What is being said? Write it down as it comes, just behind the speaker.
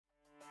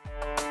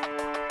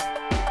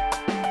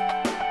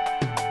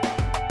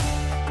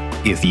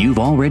If you've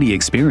already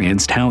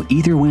experienced how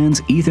EtherWAN's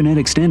Ethernet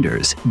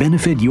extenders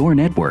benefit your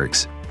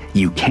networks,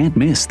 you can't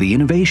miss the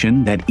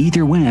innovation that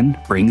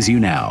EtherWAN brings you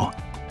now.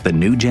 The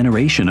new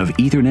generation of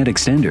Ethernet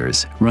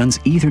extenders runs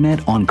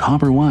Ethernet on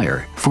copper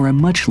wire for a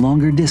much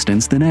longer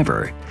distance than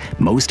ever.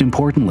 Most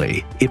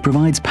importantly, it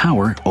provides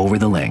power over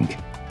the link.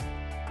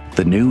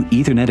 The new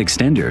Ethernet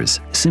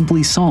extenders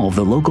simply solve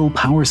the local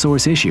power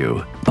source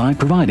issue by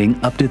providing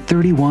up to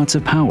 30 watts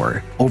of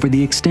power over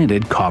the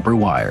extended copper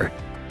wire.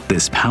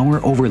 This power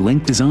over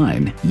link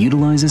design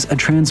utilizes a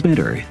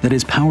transmitter that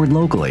is powered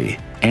locally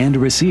and a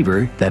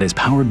receiver that is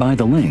powered by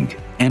the link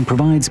and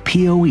provides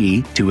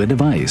PoE to a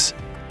device.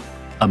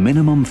 A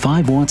minimum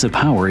 5 watts of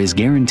power is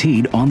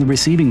guaranteed on the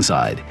receiving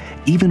side,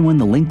 even when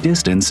the link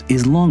distance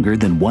is longer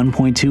than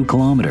 1.2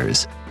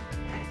 kilometers.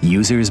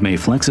 Users may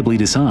flexibly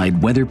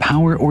decide whether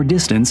power or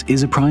distance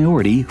is a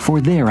priority for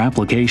their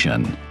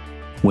application.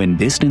 When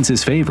distance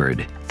is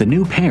favored, the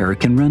new pair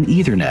can run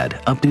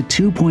Ethernet up to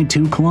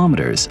 2.2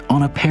 kilometers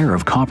on a pair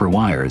of copper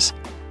wires.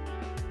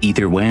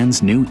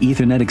 EtherWAN's new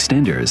Ethernet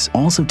extenders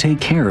also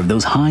take care of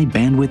those high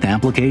bandwidth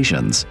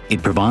applications.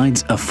 It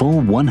provides a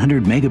full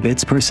 100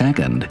 megabits per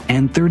second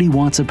and 30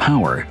 watts of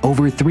power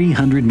over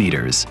 300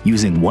 meters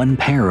using one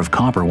pair of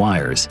copper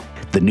wires.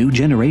 The new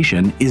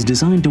generation is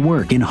designed to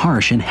work in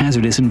harsh and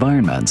hazardous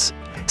environments,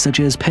 such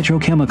as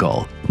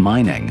petrochemical,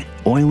 mining,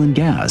 oil and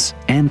gas,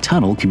 and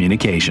tunnel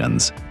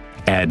communications.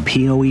 Add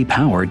PoE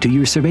power to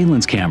your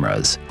surveillance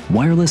cameras,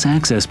 wireless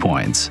access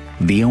points,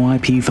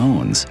 VoIP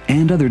phones,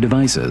 and other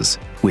devices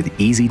with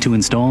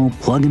easy-to-install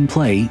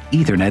plug-and-play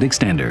Ethernet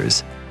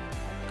extenders.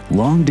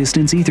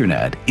 Long-distance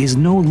Ethernet is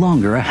no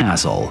longer a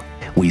hassle.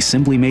 We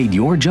simply made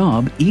your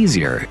job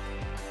easier.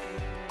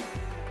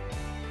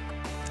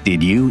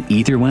 Did you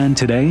EtherWAN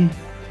today?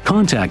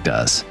 Contact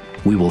us.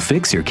 We will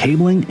fix your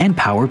cabling and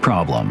power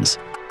problems.